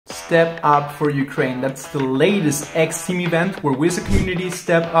Step Up for Ukraine. That's the latest X Team event where we as a community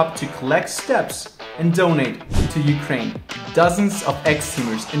step up to collect steps and donate to Ukraine. Dozens of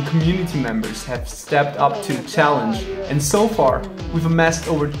X-Teamers and community members have stepped up to the challenge, and so far we've amassed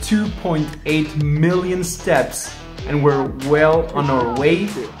over 2.8 million steps, and we're well on our way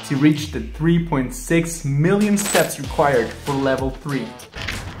to reach the 3.6 million steps required for level 3.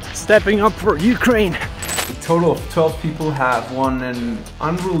 Stepping up for Ukraine! A total of 12 people have won an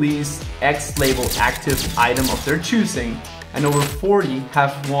unreleased X-label active item of their choosing, and over 40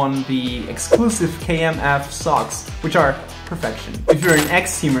 have won the exclusive KMF socks, which are perfection. If you're an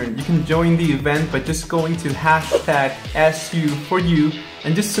X-Teamer, you can join the event by just going to hashtag SU4U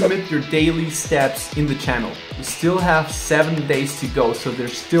and just submit your daily steps in the channel. We still have 7 days to go, so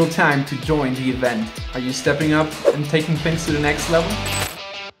there's still time to join the event. Are you stepping up and taking things to the next level?